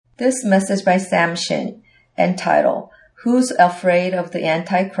This message by Shin, entitled, Who's Afraid of the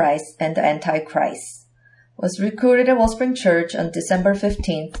Antichrist and the Antichrist, was recorded at Wellspring Church on December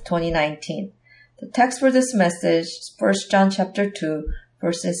 15, 2019. The text for this message is 1 John chapter 2,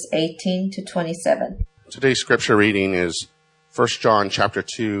 verses 18 to 27. Today's scripture reading is 1 John chapter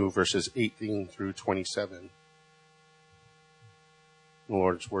 2, verses 18 through 27. The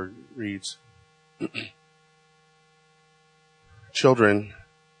Lord's word reads, Children,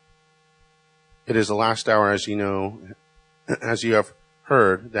 it is the last hour, as you know, as you have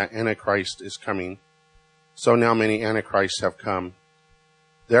heard that Antichrist is coming. So now many Antichrists have come.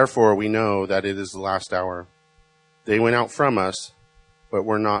 Therefore we know that it is the last hour. They went out from us, but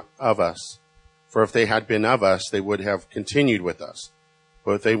were not of us. For if they had been of us, they would have continued with us.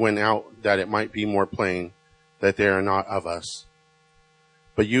 But they went out that it might be more plain that they are not of us.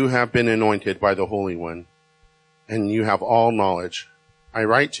 But you have been anointed by the Holy One, and you have all knowledge. I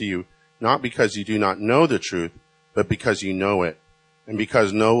write to you, not because you do not know the truth, but because you know it, and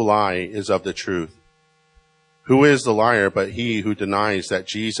because no lie is of the truth. Who is the liar but he who denies that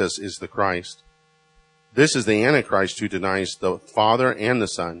Jesus is the Christ? This is the Antichrist who denies the Father and the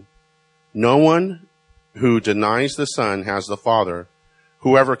Son. No one who denies the Son has the Father.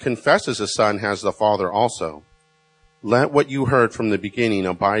 Whoever confesses the Son has the Father also. Let what you heard from the beginning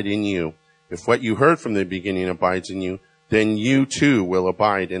abide in you. If what you heard from the beginning abides in you, then you too will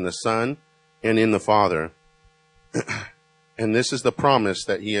abide in the Son and in the Father. And this is the promise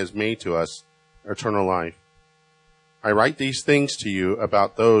that he has made to us, eternal life. I write these things to you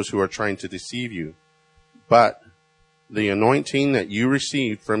about those who are trying to deceive you. But the anointing that you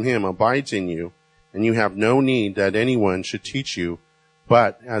received from him abides in you, and you have no need that anyone should teach you.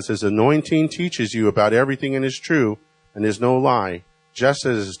 But as his anointing teaches you about everything and is true, and is no lie, just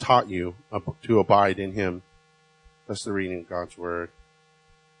as it has taught you to abide in him. That's the reading of God's word.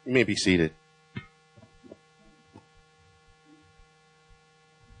 You may be seated.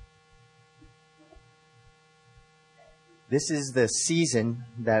 This is the season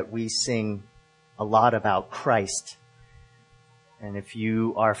that we sing a lot about Christ. And if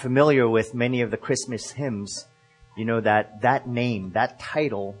you are familiar with many of the Christmas hymns, you know that that name, that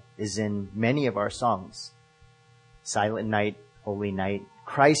title is in many of our songs. Silent Night, Holy Night,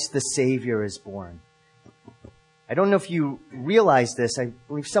 Christ the Savior is born. I don't know if you realize this, I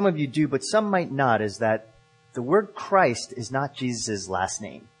believe some of you do, but some might not, is that the word Christ is not Jesus' last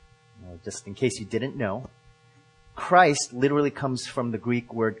name. Just in case you didn't know. Christ literally comes from the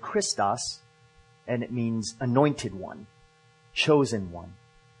Greek word Christos, and it means anointed one, chosen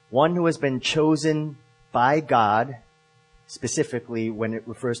one who has been chosen by God, specifically when it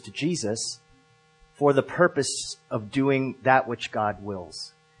refers to Jesus, for the purpose of doing that which God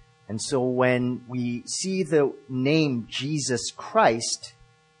wills. And so when we see the name Jesus Christ,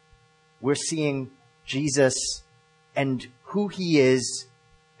 we're seeing Jesus and who he is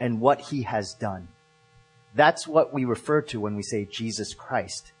and what he has done. That's what we refer to when we say Jesus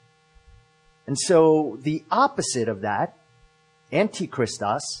Christ. And so the opposite of that,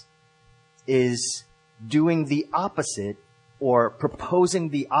 antichristos, is doing the opposite or proposing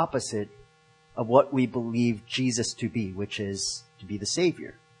the opposite of what we believe Jesus to be, which is to be the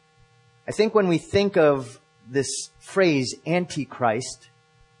Savior. I think when we think of this phrase antichrist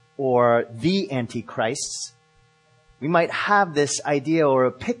or the antichrists, we might have this idea or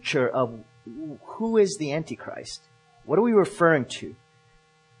a picture of who is the Antichrist? What are we referring to?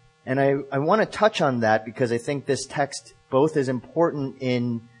 And I want to touch on that because I think this text both is important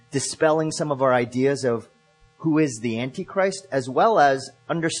in dispelling some of our ideas of who is the Antichrist, as well as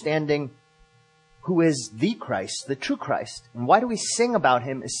understanding who is the Christ, the true Christ. And why do we sing about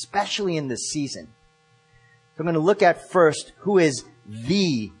him, especially in this season? So I'm going to look at first who is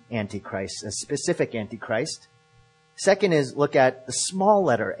the Antichrist, a specific Antichrist. Second is look at the small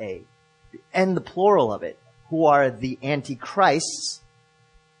letter A, and the plural of it. Who are the Antichrists?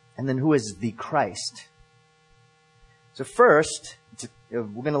 And then who is the Christ? So first, we're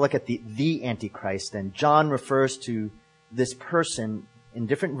going to look at the Antichrist. And John refers to this person in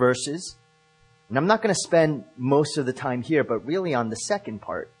different verses. And I'm not going to spend most of the time here, but really on the second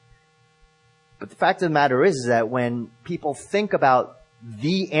part. But the fact of the matter is that when people think about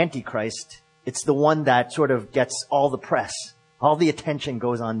the Antichrist, it's the one that sort of gets all the press. All the attention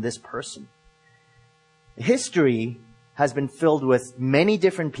goes on this person. History has been filled with many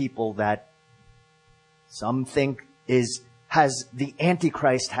different people that some think the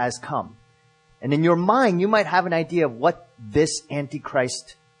Antichrist has come. And in your mind, you might have an idea of what this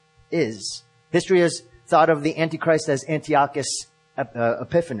Antichrist is. History has thought of the Antichrist as Antiochus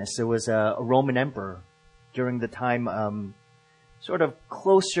Epiphanes. It was a Roman emperor during the time sort of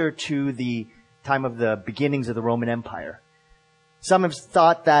closer to the time of the beginnings of the Roman Empire. Some have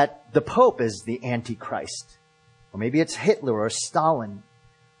thought that the Pope is the Antichrist. Or maybe it's Hitler or Stalin.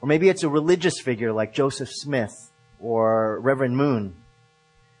 Or maybe it's a religious figure like Joseph Smith or Reverend Moon.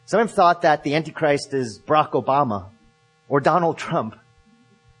 Some have thought that the Antichrist is Barack Obama or Donald Trump.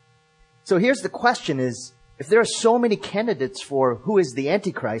 So here's the question is, if there are so many candidates for who is the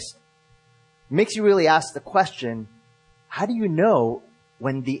Antichrist, it makes you really ask the question, how do you know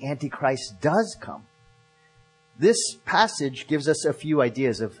when the Antichrist does come? This passage gives us a few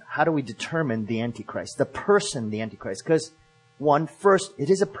ideas of how do we determine the Antichrist, the person, the Antichrist. Because first, it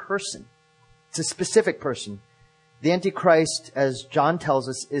is a person. It's a specific person. The Antichrist, as John tells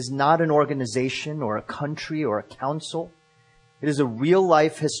us, is not an organization or a country or a council. It is a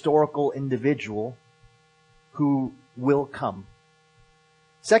real-life historical individual who will come.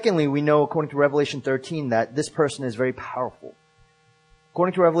 Secondly, we know, according to Revelation 13, that this person is very powerful.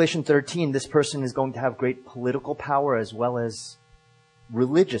 According to Revelation 13, this person is going to have great political power as well as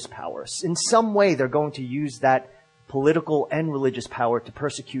religious powers. In some way, they're going to use that political and religious power to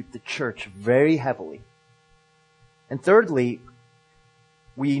persecute the church very heavily. And thirdly,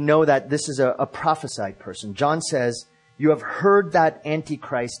 we know that this is a prophesied person. John says, you have heard that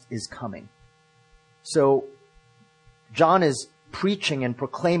Antichrist is coming. So John is preaching and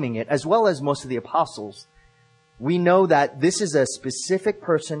proclaiming it, as well as most of the apostles. We know that this is a specific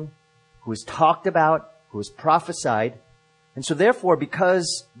person who is talked about, who is prophesied. And so therefore,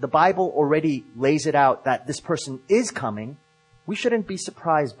 because the Bible already lays it out that this person is coming, we shouldn't be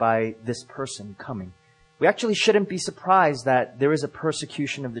surprised by this person coming. We actually shouldn't be surprised that there is a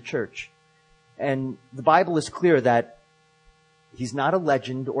persecution of the church. And the Bible is clear that he's not a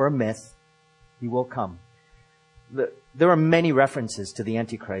legend or a myth. He will come. There are many references to the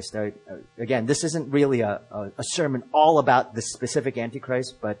Antichrist. Again, this isn't really a sermon all about the specific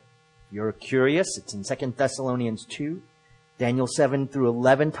Antichrist, but if you're curious, it's in 2 Thessalonians 2. Daniel 7 through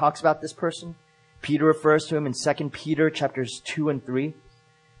 11 talks about this person. Peter refers to him in 2 Peter chapters 2 and 3.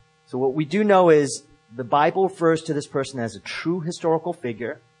 So what we do know is the Bible refers to this person as a true historical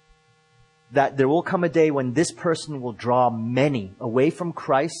figure, that there will come a day when this person will draw many away from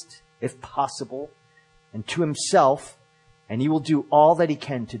Christ, if possible, and to himself, and he will do all that he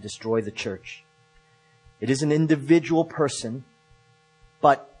can to destroy the church. It is an individual person,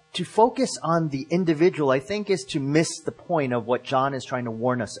 but to focus on the individual, I think, is to miss the point of what John is trying to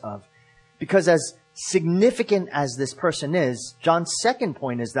warn us of. Because as significant as this person is, John's second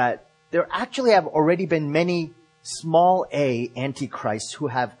point is that there actually have already been many small a antichrists who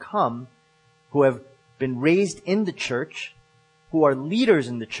have come, who have been raised in the church, who are leaders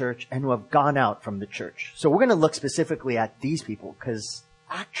in the church, and who have gone out from the church. So we're going to look specifically at these people because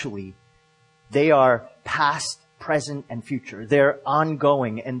actually they are past, present, and future. They're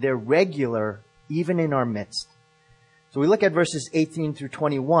ongoing and they're regular even in our midst. So we look at verses 18 through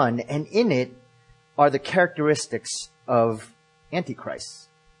 21, and in it are the characteristics of antichrists,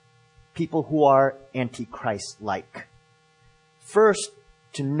 people who are antichrist-like. First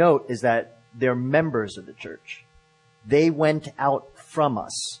to note is that they're members of the church. They went out from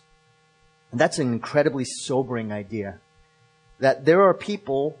us. And that's an incredibly sobering idea. That there are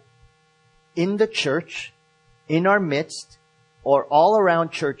people in the church, in our midst, or all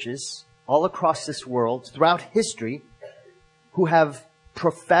around churches, all across this world, throughout history, who have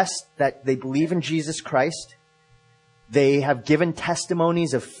professed that they believe in Jesus Christ. They have given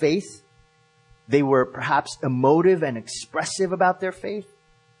testimonies of faith. They were perhaps emotive and expressive about their faith.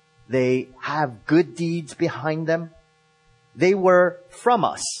 They have good deeds behind them. They were from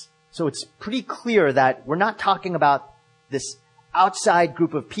us. So it's pretty clear that we're not talking about this outside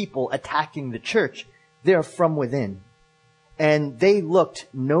group of people attacking the church. They're from within. And they looked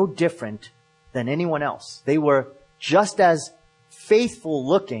no different than anyone else. They were just as faithful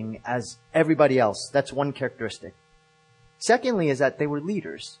looking as everybody else. That's one characteristic. Secondly is that they were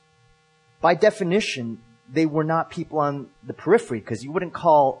leaders. By definition, they were not people on the periphery, because you wouldn't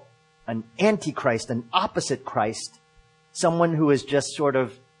call an antichrist, an opposite Christ, someone who is just sort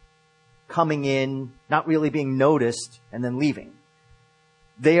of coming in, not really being noticed, and then leaving.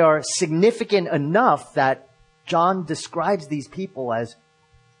 They are significant enough that John describes these people as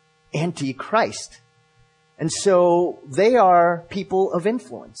antichrist. And so they are people of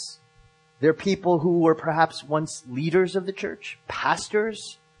influence. They're people who were perhaps once leaders of the church,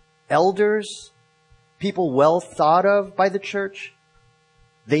 pastors, elders, people well thought of by the church.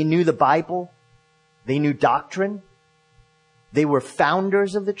 They knew the Bible. They knew doctrine. They were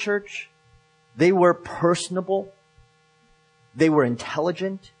founders of the church. They were personable. They were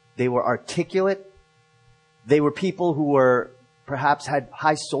intelligent. They were articulate. They were people who were perhaps had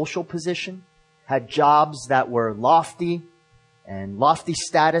high social position, had jobs that were lofty and lofty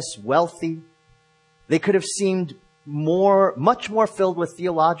status, wealthy. They could have seemed much more filled with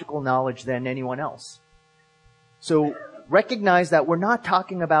theological knowledge than anyone else. So recognize that we're not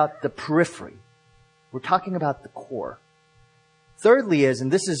talking about the periphery. We're talking about the core. Thirdly is,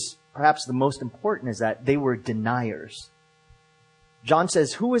 and this is perhaps the most important, is that they were deniers. John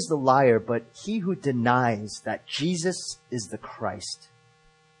says, "Who is the liar but he who denies that Jesus is the Christ?"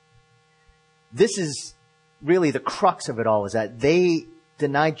 This is really the crux of it all, is that they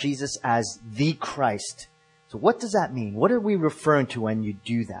denied Jesus as the Christ. So what does that mean? What are we referring to when you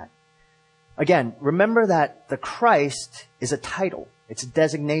do that? Again, remember that the Christ is a title. It's a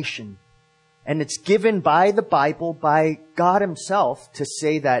designation. And it's given by the Bible, by God himself, to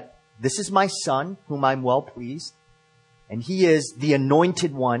say that this is my son, whom I'm well pleased. And he is the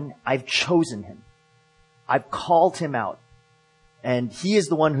anointed one. I've chosen him. I've called him out. And he is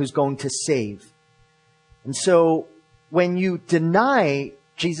the one who's going to save. And so when you deny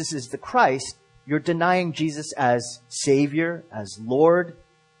Jesus is the Christ, you're denying Jesus as Savior, as Lord.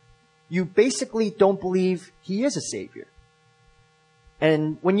 You basically don't believe he is a Savior.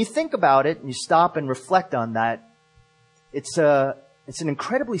 And when you think about it and you stop and reflect on that, it's an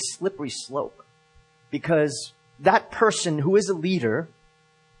incredibly slippery slope, because that person who is a leader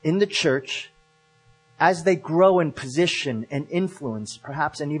in the church, as they grow in position and influence,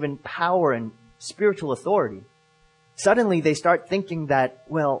 perhaps, and even power and spiritual authority, suddenly they start thinking that,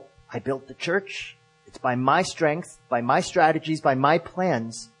 well, I built the church. It's by my strength, by my strategies, by my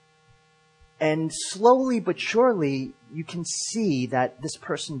plans. And slowly but surely, you can see that this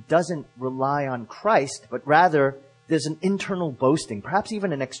person doesn't rely on Christ, but rather there's an internal boasting, perhaps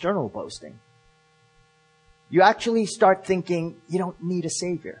even an external boasting. You actually start thinking you don't need a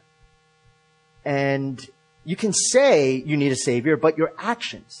Savior. And you can say you need a Savior, but your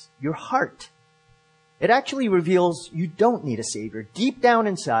actions, your heart, it actually reveals you don't need a Savior. Deep down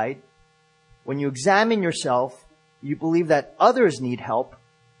inside, when you examine yourself, you believe that others need help,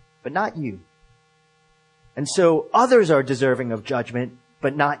 but not you. And so others are deserving of judgment,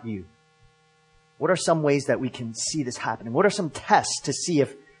 but not you. What are some ways that we can see this happening? What are some tests to see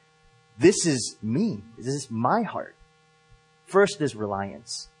if this is me? Is this my heart? First is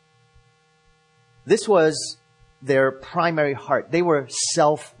reliance. This was their primary heart. They were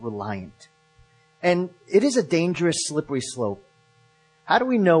self-reliant. And it is a dangerous, slippery slope. How do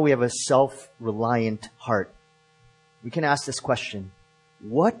we know we have a self-reliant heart? We can ask this question.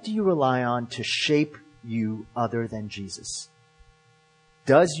 What do you rely on to shape you other than Jesus?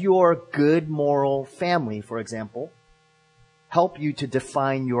 Does your good moral family, for example, help you to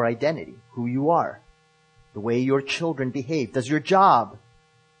define your identity, who you are, the way your children behave? Does your job?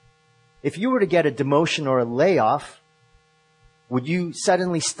 If you were to get a demotion or a layoff, would you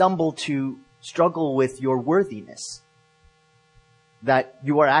suddenly stumble to struggle with your worthiness, that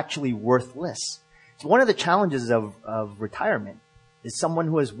you are actually worthless? It's one of the challenges of retirement, is someone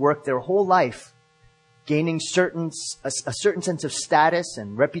who has worked their whole life gaining a certain sense of status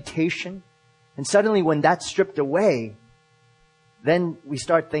and reputation. And suddenly when that's stripped away, then we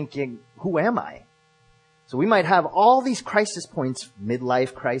start thinking, who am I? So we might have all these crisis points,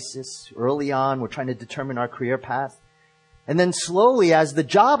 midlife crisis, early on, we're trying to determine our career path. And then slowly, as the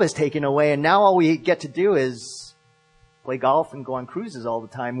job is taken away, and now all we get to do is play golf and go on cruises all the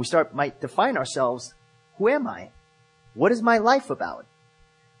time, we might define ourselves, who am I? What is my life about?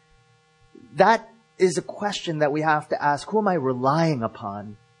 That is a question that we have to ask. Who am I relying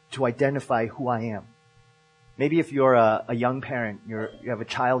upon to identify who I am? Maybe if you're a young parent, you have a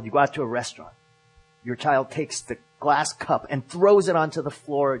child, you go out to a restaurant. Your child takes the glass cup and throws it onto the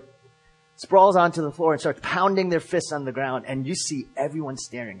floor, sprawls onto the floor and starts pounding their fists on the ground, and you see everyone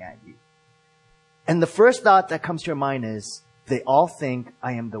staring at you. And the first thought that comes to your mind is, they all think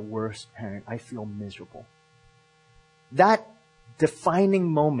I am the worst parent. I feel miserable. That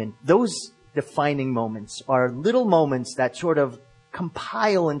defining moment, those defining moments are little moments that sort of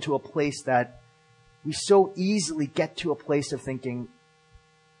compile into a place that we so easily get to a place of thinking,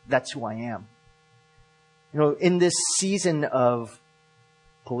 that's who I am. You know, in this season of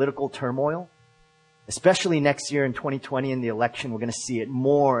political turmoil, especially next year in 2020 in the election, we're going to see it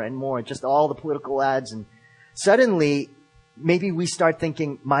more and more, just all the political ads. And suddenly, maybe we start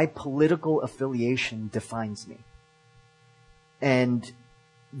thinking, my political affiliation defines me. And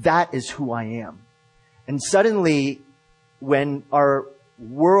that is who I am. And suddenly, when our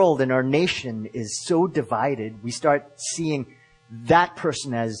world and our nation is so divided, we start seeing that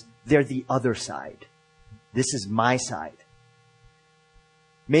person as they're the other side. This is my side.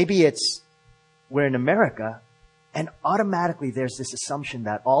 Maybe we're in America, And automatically there's this assumption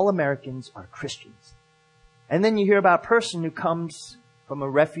that all Americans are Christians. And then you hear about a person who comes from a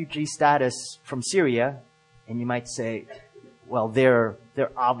refugee status from Syria, and you might say, well, they're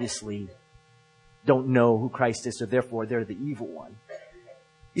obviously don't know who Christ is, so therefore they're the evil one.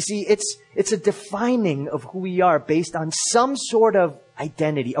 You see, it's a defining of who we are based on some sort of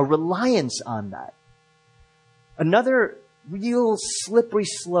identity, a reliance on that. Another real slippery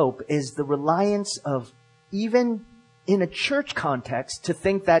slope is the reliance of, even in a church context, to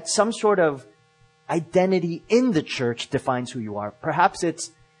think that some sort of identity in the church defines who you are. Perhaps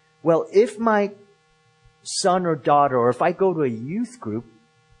it's, well, if my son or daughter, or if I go to a youth group,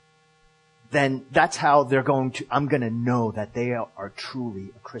 then that's how I'm going to know that they are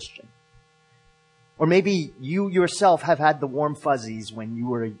truly a Christian. Or maybe you yourself have had the warm fuzzies when you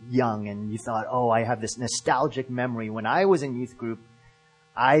were young and you thought, oh, I have this nostalgic memory. When I was in youth group,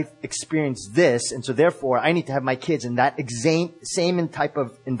 I've experienced this, and so therefore I need to have my kids in that same type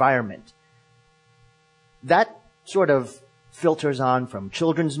of environment. That sort of filters on from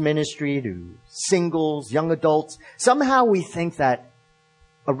children's ministry to singles, young adults. Somehow we think that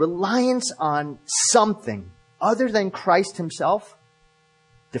a reliance on something other than Christ himself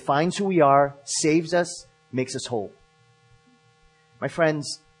defines who we are, saves us, makes us whole. My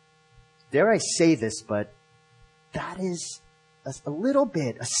friends, dare I say this, but that is a little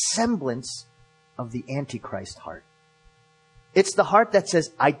bit, a semblance of the Antichrist heart. It's the heart that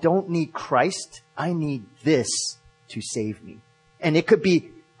says, I don't need Christ, I need this to save me. And it could be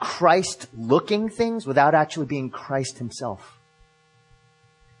Christ-looking things without actually being Christ himself.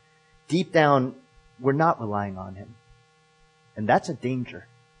 Deep down, we're not relying on him. And that's a danger.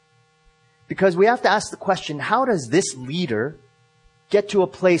 Because we have to ask the question, how does this leader get to a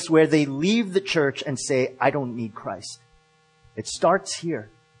place where they leave the church and say, I don't need Christ? It starts here.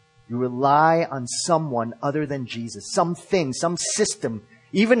 You rely on someone other than Jesus, something, some system,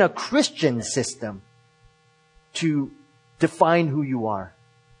 even a Christian system, to define who you are.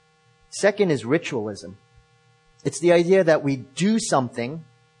 Second is ritualism. It's the idea that we do something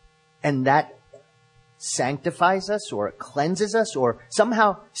and that sanctifies us or cleanses us or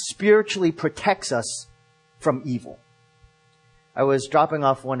somehow spiritually protects us from evil. I was dropping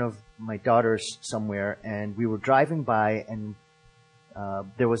off one of my daughters somewhere, and we were driving by, and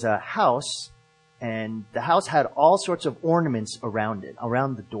there was a house, and the house had all sorts of ornaments around it,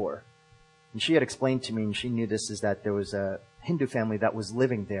 around the door. And she had explained to me, and she knew this, is that there was a Hindu family that was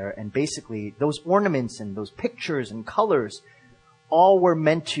living there, and basically those ornaments and those pictures and colors all were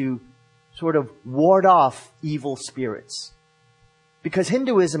meant to sort of ward off evil spirits. Because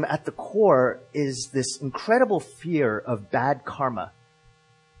Hinduism at the core is this incredible fear of bad karma.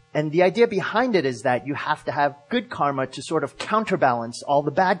 And the idea behind it is that you have to have good karma to sort of counterbalance all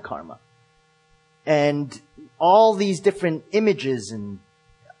the bad karma. And all these different images and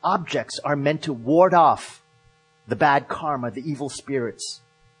objects are meant to ward off the bad karma, the evil spirits.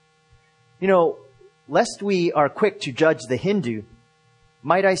 You know, lest we are quick to judge the Hindu,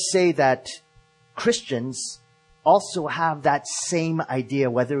 might I say that Christians also have that same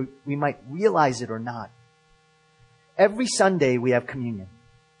idea, whether we might realize it or not. Every Sunday we have communion.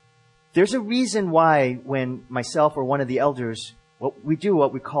 There's a reason why when myself or one of the elders, what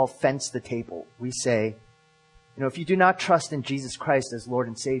we call fence the table. We say, you know, if you do not trust in Jesus Christ as Lord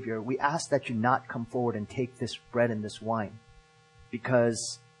and Savior, we ask that you not come forward and take this bread and this wine,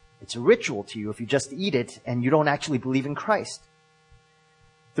 because it's a ritual to you if you just eat it and you don't actually believe in Christ.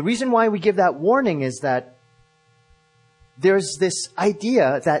 The reason why we give that warning is that there's this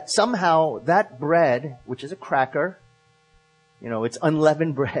idea that somehow that bread, which is a cracker, you know, it's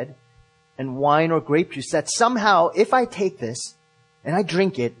unleavened bread, and wine or grape juice, that somehow if I take this and I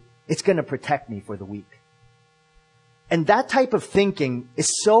drink it, it's going to protect me for the week. And that type of thinking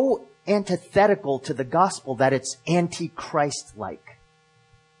is so antithetical to the gospel that it's antichrist-like.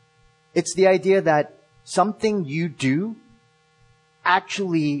 It's the idea that something you do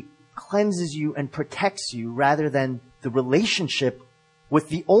actually cleanses you and protects you rather than the relationship with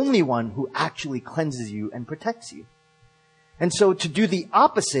the only one who actually cleanses you and protects you. And so to do the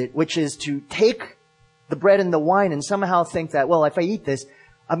opposite, which is to take the bread and the wine and somehow think that, well, if I eat this,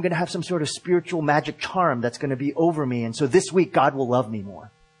 I'm going to have some sort of spiritual magic charm that's going to be over me, and so this week God will love me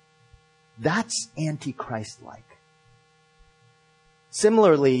more. That's antichrist-like.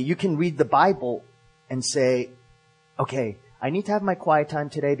 Similarly, you can read the Bible and say, okay, I need to have my quiet time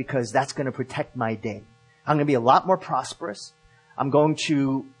today because that's going to protect my day. I'm going to be a lot more prosperous. I'm going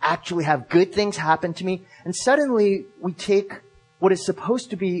to actually have good things happen to me. And suddenly we take what is supposed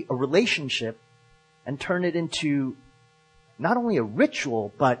to be a relationship and turn it into not only a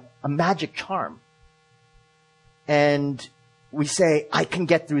ritual, but a magic charm. And we say, I can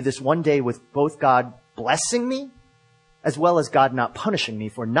get through this one day with both God blessing me as well as God not punishing me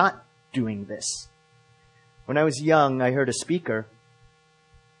for not doing this. When I was young, I heard a speaker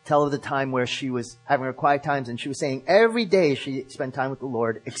tell of the time where she was having her quiet times, and she was saying every day she spent time with the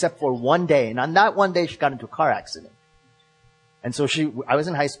Lord except for one day. And on that one day, she got into a car accident. And so I was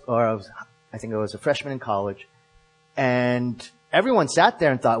in high school, or I think I was a freshman in college, and everyone sat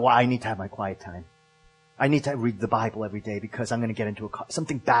there and thought, well, I need to have my quiet time. I need to read the Bible every day because I'm going to get into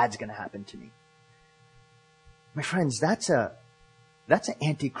something bad's going to happen to me. My friends, that's an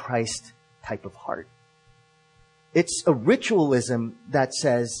antichrist type of heart. It's a ritualism that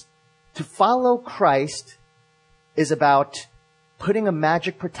says to follow Christ is about putting a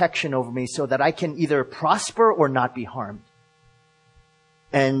magic protection over me so that I can either prosper or not be harmed.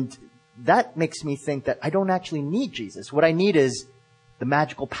 And that makes me think that I don't actually need Jesus. What I need is the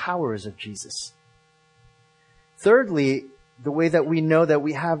magical powers of Jesus. Thirdly, the way that we know that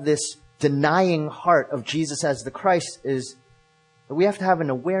we have this denying heart of Jesus as the Christ is that we have to have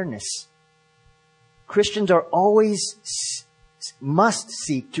an awareness. Christians are always must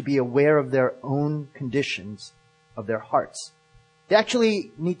seek to be aware of their own conditions of their hearts.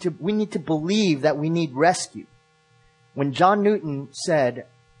 We need to believe that we need rescue. When John Newton said,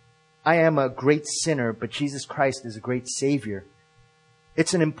 I am a great sinner, but Jesus Christ is a great Savior,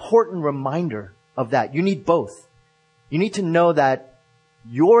 it's an important reminder of that. You need both. You need to know that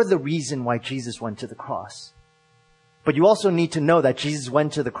you're the reason why Jesus went to the cross. But you also need to know that Jesus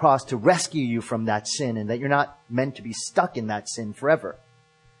went to the cross to rescue you from that sin and that you're not meant to be stuck in that sin forever.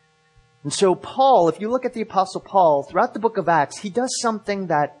 And so Paul, if you look at the Apostle Paul, throughout the book of Acts, he does something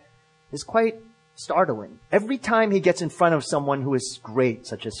that is quite startling. Every time he gets in front of someone who is great,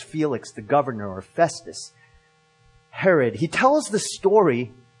 such as Felix, the governor, or Festus, Herod, he tells the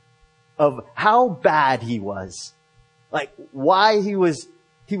story of how bad he was. Like why he was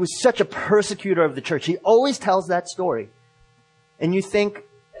such a persecutor of the church. He always tells that story. And you think,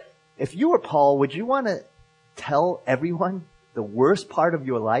 if you were Paul, would you want to tell everyone the worst part of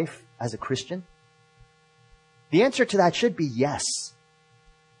your life as a Christian? The answer to that should be yes.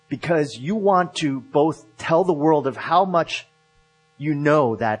 Because you want to both tell the world of how much you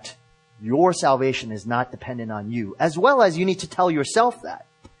know that your salvation is not dependent on you, as well as you need to tell yourself that.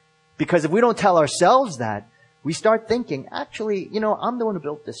 Because if we don't tell ourselves that, we start thinking, actually, I'm the one who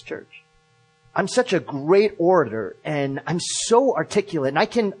built this church. I'm such a great orator, and I'm so articulate, and I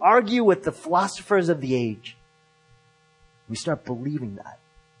can argue with the philosophers of the age. We start believing that.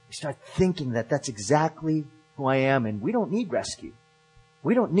 We start thinking that that's exactly who I am, and we don't need rescue.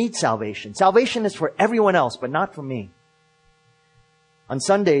 We don't need salvation. Salvation is for everyone else, but not for me. On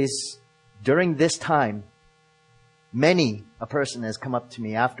Sundays, during this time, many a person has come up to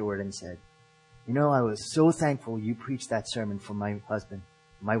me afterward and said, I was so thankful you preached that sermon for my husband,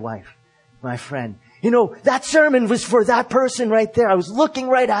 my wife, my friend. That sermon was for that person right there. I was looking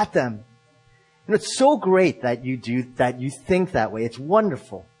right at them. It's so great that you think that way. It's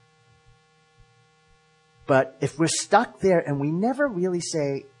wonderful. But if we're stuck there and we never really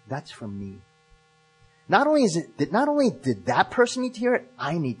say, that's from me. Not only did that person need to hear it,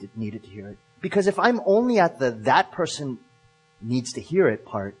 I needed to hear it. Because if I'm only at that person needs to hear it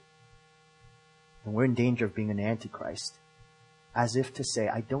part, then we're in danger of being an antichrist. As if to say,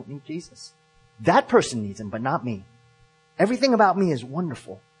 I don't need Jesus. That person needs him, but not me. Everything about me is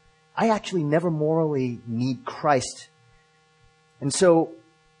wonderful. I actually never morally need Christ. And so,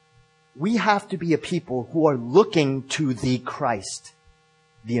 we have to be a people who are looking to the Christ,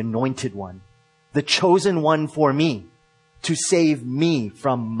 the anointed one, the chosen one for me, to save me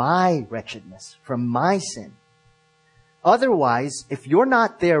from my wretchedness, from my sin. Otherwise, if you're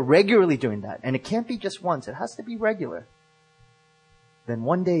not there regularly doing that, and it can't be just once, it has to be regular, then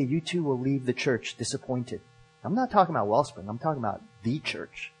one day you too will leave the church disappointed. I'm not talking about Wellspring, I'm talking about the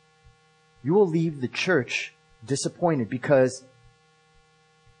church. You will leave the church disappointed because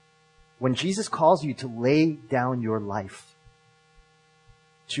when Jesus calls you to lay down your life,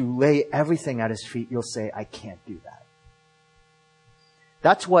 to lay everything at his feet, you'll say, I can't do that.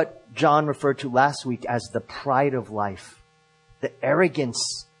 That's what John referred to last week as the pride of life. The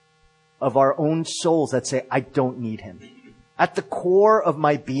arrogance of our own souls that say, I don't need him. At the core of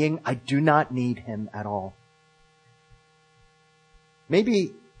my being, I do not need him at all.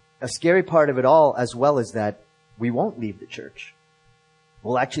 Maybe a scary part of it all as well is that we won't leave the church.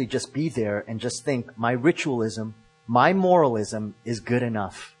 We'll actually just be there and just think my ritualism, my moralism is good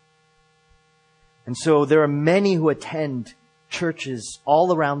enough. And so there are many who attend churches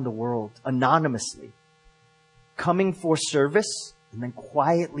all around the world anonymously, coming for service and then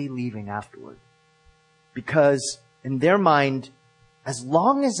quietly leaving afterward. Because in their mind, as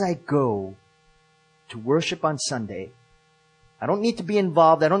long as I go to worship on Sunday, I don't need to be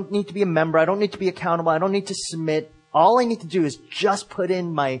involved. I don't need to be a member. I don't need to be accountable. I don't need to submit. All I need to do is just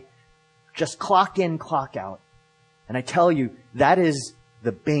just clock in, clock out. And I tell you, that is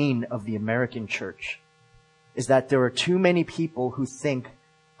the bane of the American church, is that there are too many people who think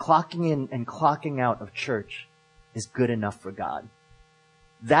clocking in and clocking out of church is good enough for God.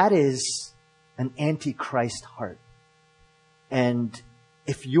 That is an antichrist heart. And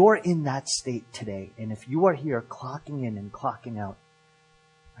if you're in that state today, and if you are here clocking in and clocking out,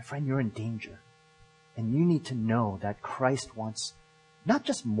 my friend, you're in danger. And you need to know that Christ wants not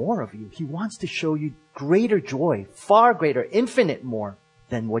just more of you. He wants to show you greater joy, far greater, infinite more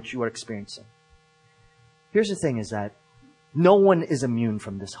than what you are experiencing. Here's the thing, is that no one is immune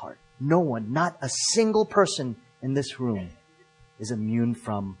from this heart. No one, not a single person in this room is immune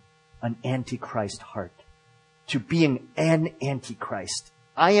from an antichrist heart, to being an antichrist.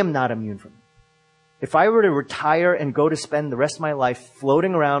 I am not immune from it. If I were to retire and go to spend the rest of my life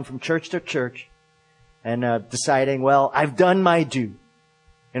floating around from church to church and deciding, well, I've done my due.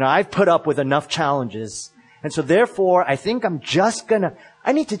 I've put up with enough challenges. And so therefore, I think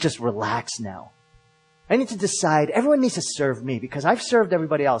I need to just relax now. I need to decide, everyone needs to serve me because I've served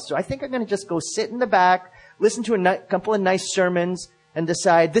everybody else. So I think I'm going to just go sit in the back, listen to a couple of nice sermons, and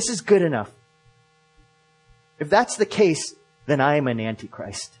decide this is good enough. If that's the case, then I am an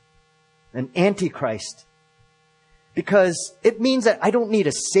antichrist. An antichrist. Because it means that I don't need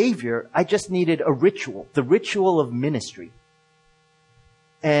a savior. I just needed a ritual. The ritual of ministry.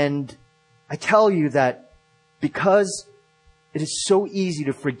 And I tell you that because it is so easy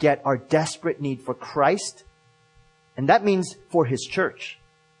to forget our desperate need for Christ, and that means for His church.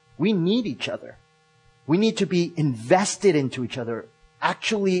 We need each other. We need to be invested into each other,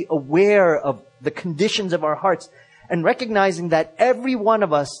 actually aware of the conditions of our hearts, and recognizing that every one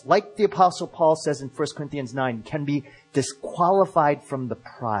of us, like the Apostle Paul says in 1 Corinthians 9, can be disqualified from the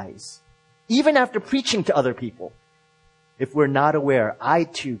prize. Even after preaching to other people. If we're not aware, I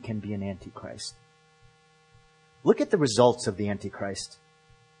too can be an antichrist. Look at the results of the antichrist.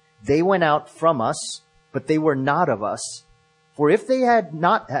 They went out from us, but they were not of us. For if they had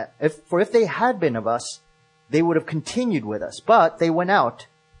been of us, they would have continued with us. But they went out,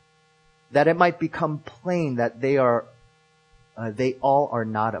 that it might become plain that they all are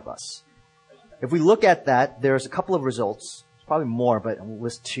not of us. If we look at that, there's a couple of results. Probably more, but we'll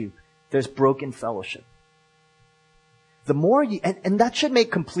list two. There's broken fellowship. The more you, and that should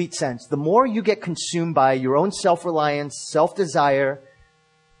make complete sense. The more you get consumed by your own self-reliance, self-desire,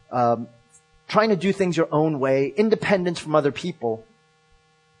 trying to do things your own way, independence from other people,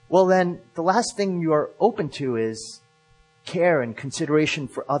 well then, the last thing you are open to is care and consideration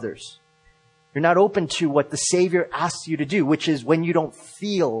for others. You're not open to what the Savior asks you to do, which is when you don't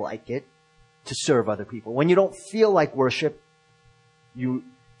feel like it, to serve other people. When you don't feel like worship, you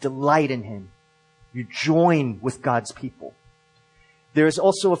delight in Him. You join with God's people. There is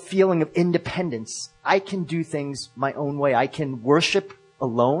also a feeling of independence. I can do things my own way. I can worship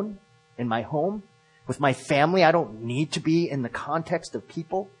alone in my home with my family. I don't need to be in the context of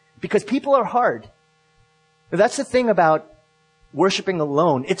people because people are hard. That's the thing about worshiping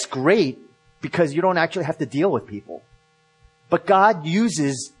alone. It's great because you don't actually have to deal with people. But God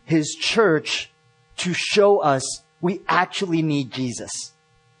uses His church to show us we actually need Jesus.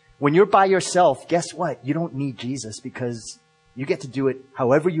 When you're by yourself, guess what? You don't need Jesus because you get to do it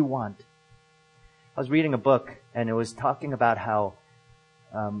however you want. I was reading a book and it was talking about how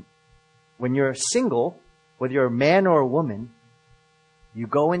when you're single, whether you're a man or a woman, you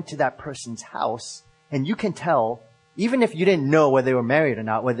go into that person's house and you can tell, even if you didn't know whether they were married or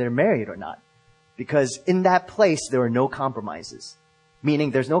not, whether they're married or not. Because in that place, there are no compromises. Meaning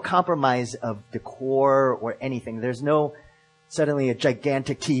there's no compromise of decor or anything. There's no suddenly a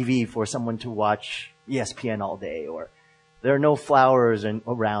gigantic TV for someone to watch ESPN all day, or there are no flowers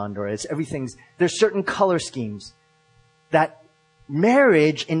around, or there's certain color schemes. That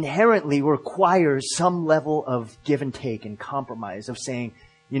marriage inherently requires some level of give and take and compromise, of saying,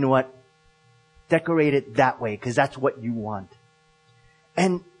 you know what, decorate it that way because that's what you want.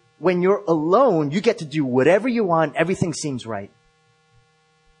 And when you're alone, you get to do whatever you want. Everything seems right.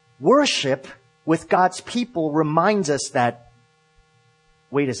 Worship with God's people reminds us that,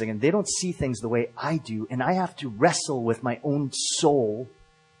 wait a second, they don't see things the way I do, and I have to wrestle with my own soul.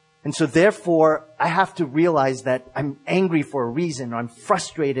 And so therefore, I have to realize that I'm angry for a reason, or I'm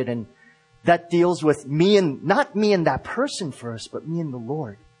frustrated, and that deals with me and, not me and that person first, but me and the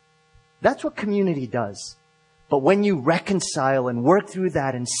Lord. That's what community does. But when you reconcile and work through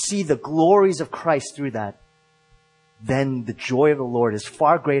that and see the glories of Christ through that, then the joy of the Lord is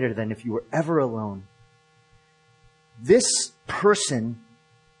far greater than if you were ever alone. This person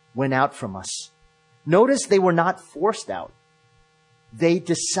went out from us. Notice they were not forced out. They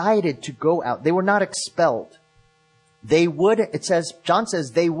decided to go out. They were not expelled. John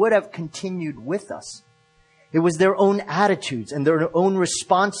says, they would have continued with us. It was their own attitudes and their own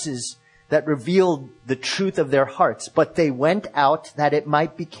responses that revealed the truth of their hearts. But they went out that it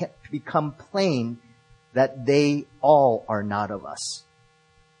might become plain that they all are not of us.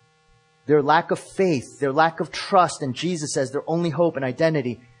 Their lack of faith, their lack of trust in Jesus as their only hope and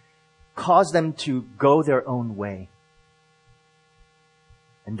identity caused them to go their own way.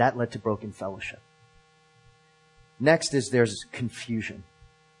 And that led to broken fellowship. Next there's confusion.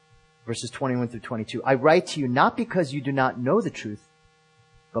 Verses 21 through 22. I write to you not because you do not know the truth,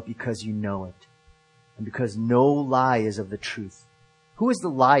 but because you know it, and because no lie is of the truth. Who is the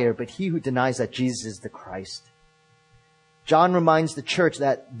liar but he who denies that Jesus is the Christ? John reminds the church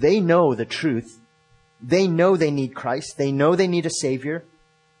that they know the truth. They know they need Christ. They know they need a Savior.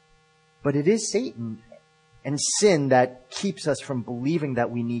 But it is Satan and sin that keeps us from believing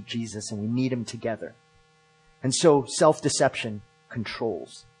that we need Jesus and we need Him together. And so self-deception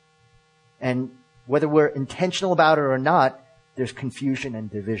controls. And whether we're intentional about it or not, there's confusion and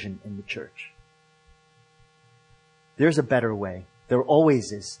division in the church. There's a better way. There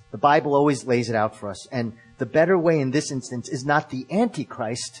always is. The Bible always lays it out for us. And the better way in this instance is not the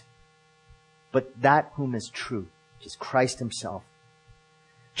Antichrist, but that whom is true, which is Christ Himself.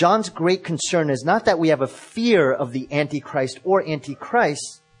 John's great concern is not that we have a fear of the Antichrist or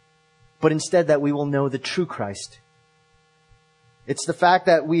Antichrist, but instead that we will know the true Christ. It's the fact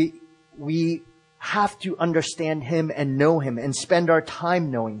that we have to understand Him and know Him and spend our time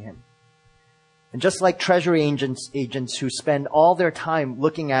knowing Him. And just like treasury agents who spend all their time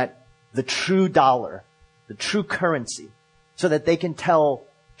looking at the true dollar, the true currency, so that they can tell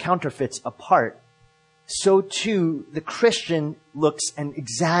counterfeits apart, so too the Christian looks and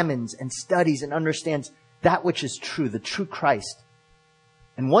examines and studies and understands that which is true, the true Christ.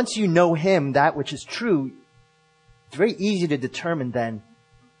 And once you know Him, that which is true, it's very easy to determine then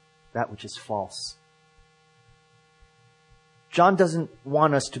that which is false. John doesn't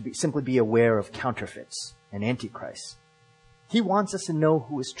want us to simply be aware of counterfeits and antichrists. He wants us to know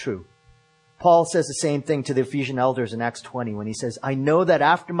who is true. Paul says the same thing to the Ephesian elders in Acts 20 when he says, I know that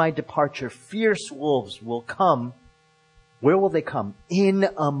after my departure, fierce wolves will come. Where will they come? In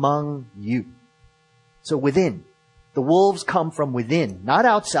among you. So within. The wolves come from within, not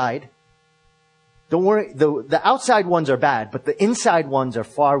outside. Don't worry, the outside ones are bad, but the inside ones are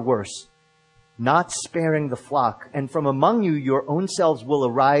far worse. Not sparing the flock. And from among you, your own selves will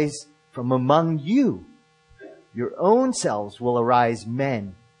arise from among you. Your own selves will arise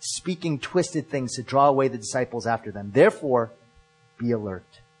men, speaking twisted things to draw away the disciples after them. Therefore, be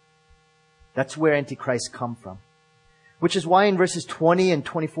alert. That's where antichrists come from. Which is why in verses 20 and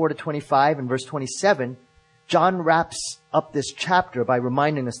 24 to 25 and verse 27, John wraps up this chapter by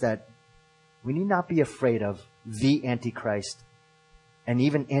reminding us that we need not be afraid of the Antichrist and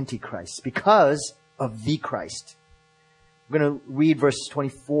even Antichrists because of the Christ. I'm going to read verse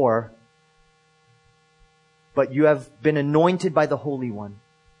 24. But you have been anointed by the Holy One.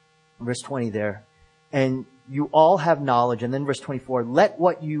 Verse 20 there. And you all have knowledge. And then verse 24. Let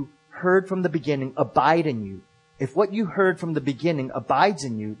what you heard from the beginning abide in you. If what you heard from the beginning abides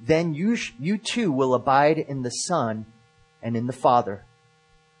in you, then you too will abide in the Son and in the Father.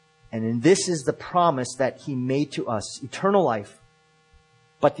 And in this is the promise that He made to us, eternal life.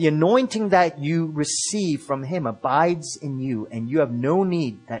 But the anointing that you receive from Him abides in you, and you have no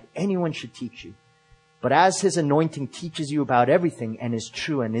need that anyone should teach you. But as His anointing teaches you about everything and is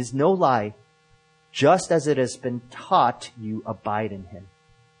true and is no lie, just as it has been taught you, abide in Him.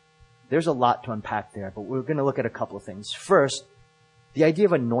 There's a lot to unpack there, but we're going to look at a couple of things. First, the idea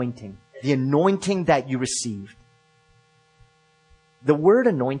of anointing. The anointing that you received. The word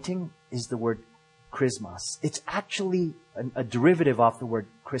anointing is the word chrismos. It's actually a derivative of the word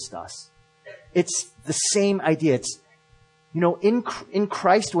Christos. It's the same idea. It's, in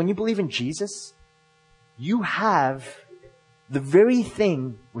Christ, when you believe in Jesus, you have the very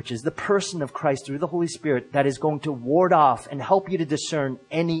thing, which is the person of Christ through the Holy Spirit, that is going to ward off and help you to discern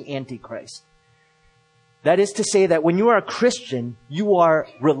any antichrist. That is to say that when you are a Christian, you are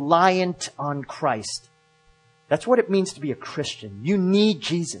reliant on Christ. That's what it means to be a Christian. You need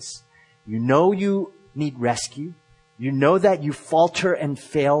Jesus. You know you need rescue. You know that you falter and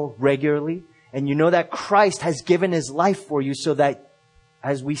fail regularly. And you know that Christ has given His life for you so that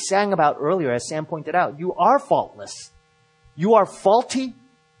as we sang about earlier, as Sam pointed out, you are faultless. You are faulty,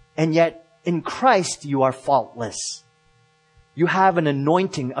 and yet in Christ you are faultless. You have an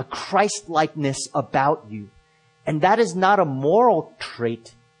anointing, a Christ-likeness about you. And that is not a moral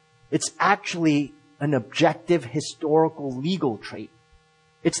trait. It's actually an objective, historical, legal trait.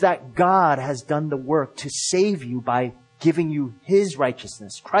 It's that God has done the work to save you by giving you His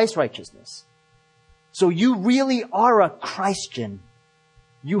righteousness, Christ's righteousness. So you really are a Christian.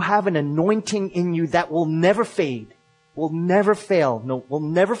 You have an anointing in you that will never fade, will never fail, will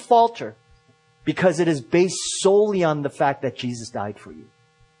never falter, because it is based solely on the fact that Jesus died for you.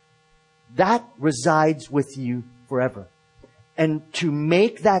 That resides with you forever. And to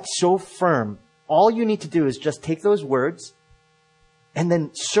make that so firm, all you need to do is just take those words and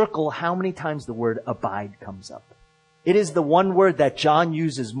then circle how many times the word abide comes up. It is the one word that John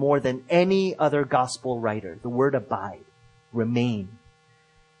uses more than any other gospel writer, the word abide, remain.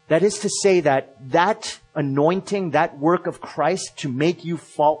 That is to say that anointing, that work of Christ to make you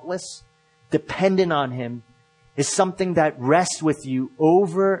faultless, dependent on Him, is something that rests with you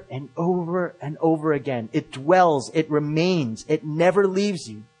over and over and over again. It dwells, it remains, it never leaves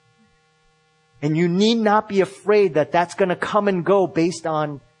you. And you need not be afraid that that's going to come and go based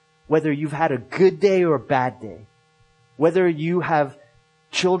on whether you've had a good day or a bad day. Whether you have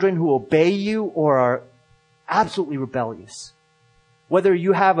children who obey you or are absolutely rebellious. Whether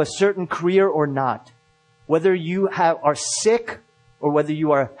you have a certain career or not. Whether you are sick or whether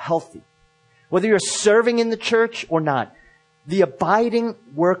you are healthy. Whether you're serving in the church or not. The abiding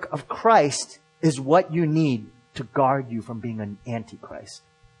work of Christ is what you need to guard you from being an antichrist.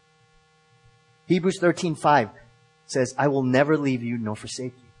 Hebrews 13:5 says, I will never leave you nor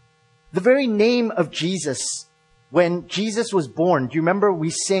forsake you. The very name of Jesus, when Jesus was born, do you remember we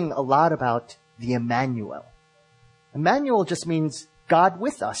sing a lot about the Emmanuel? Emmanuel just means God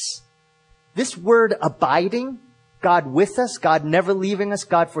with us. This word abiding, God with us, God never leaving us,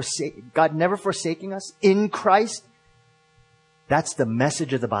 God never forsaking us in Christ, that's the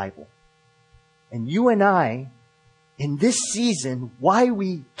message of the Bible. And you and I, in this season, why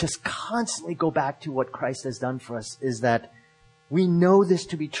we just constantly go back to what Christ has done for us is that we know this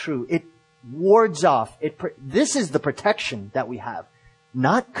to be true. It wards off. This is the protection that we have.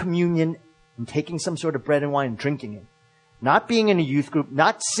 Not communion and taking some sort of bread and wine and drinking it. Not being in a youth group.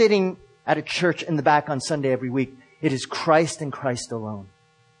 Not sitting at a church in the back on Sunday every week. It is Christ and Christ alone.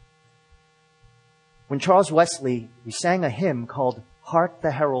 When Charles Wesley, we sang a hymn called Hark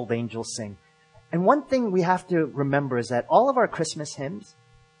the Herald Angels Sing. And one thing we have to remember is that all of our Christmas hymns,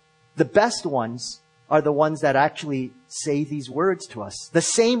 the best ones are the ones that actually say these words to us. The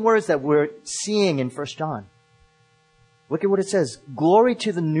same words that we're seeing in 1 John. Look at what it says. Glory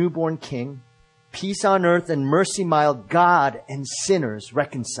to the newborn King, peace on earth and mercy mild, God and sinners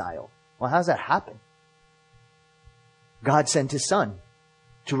reconciled. Well, how does that happen? God sent His Son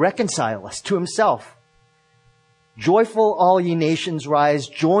to reconcile us to Himself. Joyful all ye nations rise,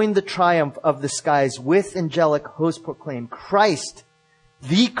 join the triumph of the skies, with angelic hosts proclaim, Christ,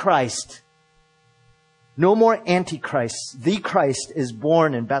 the Christ. No more antichrists. The Christ is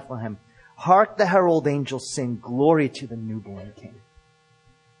born in Bethlehem. Hark the herald angels sing, glory to the newborn King.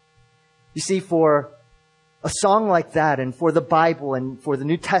 You see, for a song like that, and for the Bible, and for the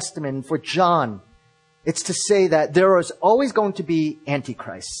New Testament, and for John, it's to say that there is always going to be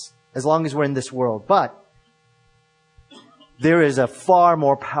antichrists, as long as we're in this world. But there is a far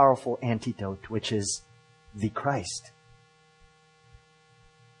more powerful antidote, which is the Christ.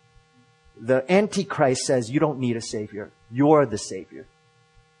 The Antichrist says you don't need a Savior. You're the Savior.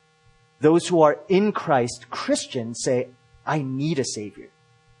 Those who are in Christ, Christians, say, I need a Savior.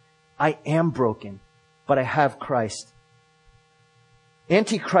 I am broken, but I have Christ.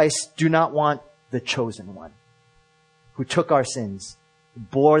 Antichrists do not want the chosen one who took our sins,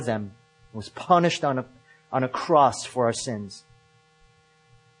 bore them, was punished on a cross for our sins.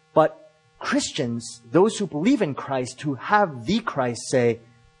 But Christians, those who believe in Christ, who have the Christ, say,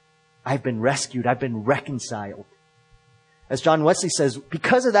 I've been rescued, I've been reconciled. As John Wesley says,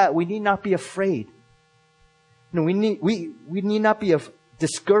 because of that, we need not be afraid. No, we need not be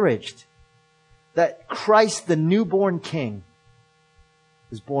discouraged that Christ, the newborn King,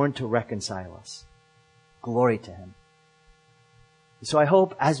 is born to reconcile us. Glory to Him. So I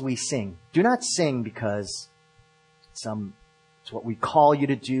hope as we sing, do not sing because it's what we call you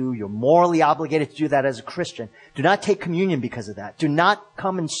to do. You're morally obligated to do that as a Christian. Do not take communion because of that. Do not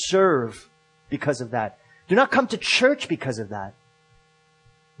come and serve because of that. Do not come to church because of that.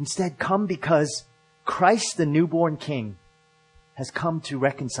 Instead, come because Christ, the newborn King, has come to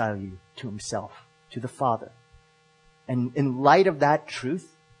reconcile you to Himself, to the Father. And in light of that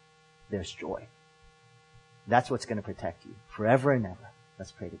truth, there's joy. That's what's going to protect you forever and ever.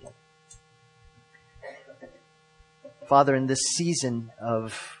 Let's pray together. Father, in this season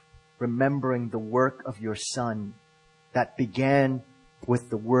of remembering the work of your Son that began with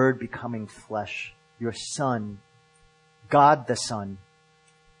the Word becoming flesh, your Son, God the Son,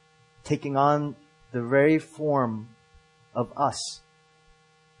 taking on the very form of us,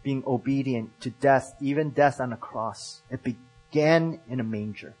 being obedient to death, even death on a cross. It began in a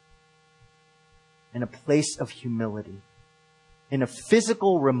manger, in a place of humility, in a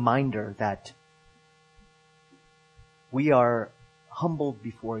physical reminder that we are humbled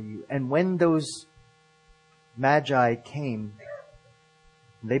before you. And when those magi came,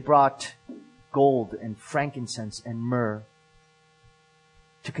 they brought gold and frankincense and myrrh.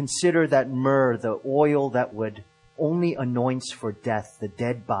 To consider that myrrh, the oil that would only anoints for death, the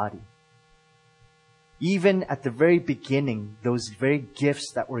dead body. Even at the very beginning, those very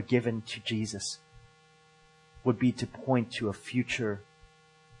gifts that were given to Jesus would be to point to a future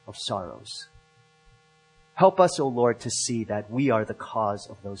of sorrows. Help us, O Lord, to see that we are the cause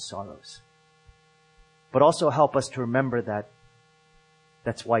of those sorrows. But also help us to remember that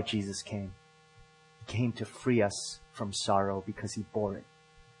that's why Jesus came. He came to free us from sorrow because he bore it.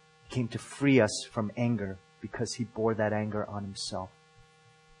 He came to free us from anger because he bore that anger on himself.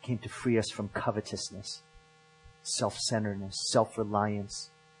 He came to free us from covetousness, self-centeredness,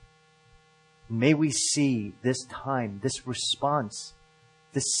 self-reliance. May we see this time, this response,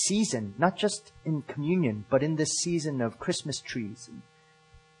 this season, not just in communion, but in this season of Christmas trees and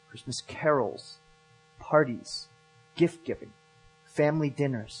Christmas carols, parties, gift giving, family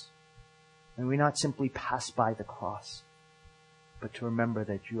dinners. And we not simply pass by the cross, but to remember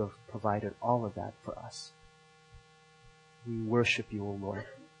that you have provided all of that for us. We worship you, O Lord.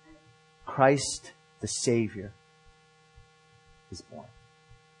 Christ, the Savior, is born.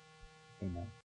 Amen.